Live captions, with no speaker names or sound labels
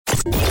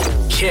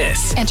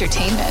KiSS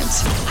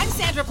Entertainment. I'm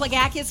Sandra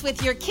Plagakis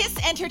with your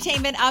KiSS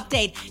Entertainment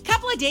update. A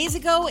couple of days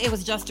ago, it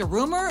was just a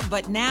rumor,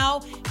 but now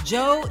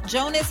Joe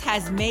Jonas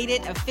has made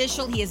it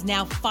official. He has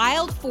now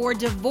filed for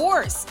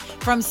divorce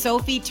from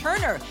Sophie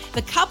Turner.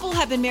 The couple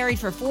have been married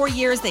for 4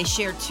 years. They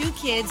share 2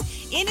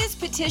 kids. In his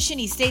petition,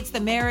 he states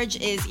the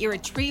marriage is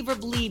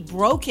irretrievably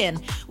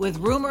broken, with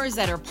rumors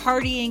that her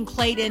partying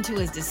played into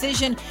his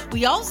decision.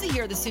 We also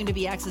hear the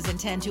soon-to-be exes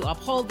intend to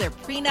uphold their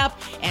prenup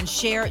and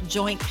share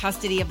joint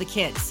custody of the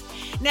kids.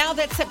 Now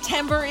that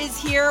September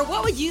is here,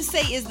 what would you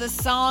say is the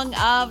song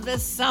of the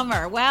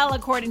summer? Well,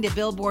 according to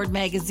Billboard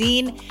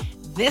magazine,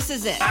 this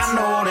is it. I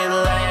know that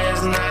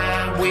last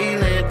night we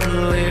let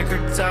the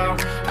liquor talk.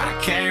 I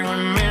can't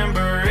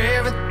remember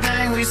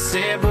everything we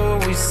said,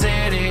 but we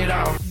said it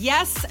all.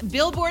 Yes,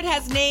 Billboard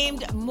has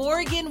named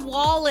Morgan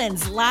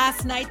Wallen's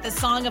Last Night the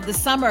song of the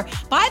summer.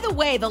 By the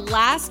way, the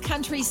last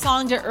country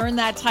song to earn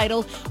that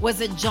title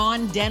was a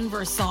John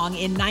Denver song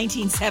in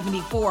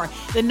 1974.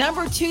 The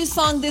number 2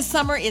 song this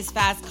summer is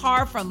Fast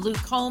Car from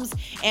Luke Combs,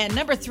 and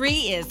number 3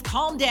 is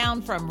Calm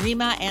Down from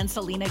Rima and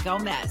Selena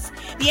Gomez.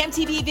 The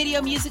MTV Video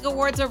Music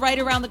Awards are right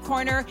around the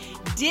corner.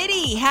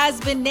 Diddy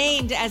has been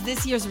named as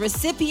this year's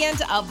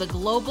recipient of the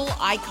Global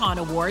Icon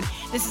Award.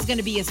 This is going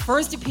to be his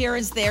first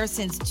appearance there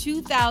since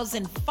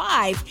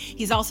 2005.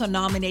 He's also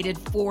nominated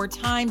 4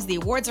 times. The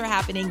awards are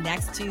happening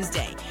next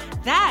Tuesday.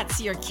 That's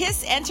your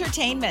KiSS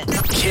Entertainment.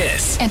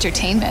 KiSS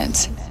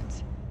Entertainment.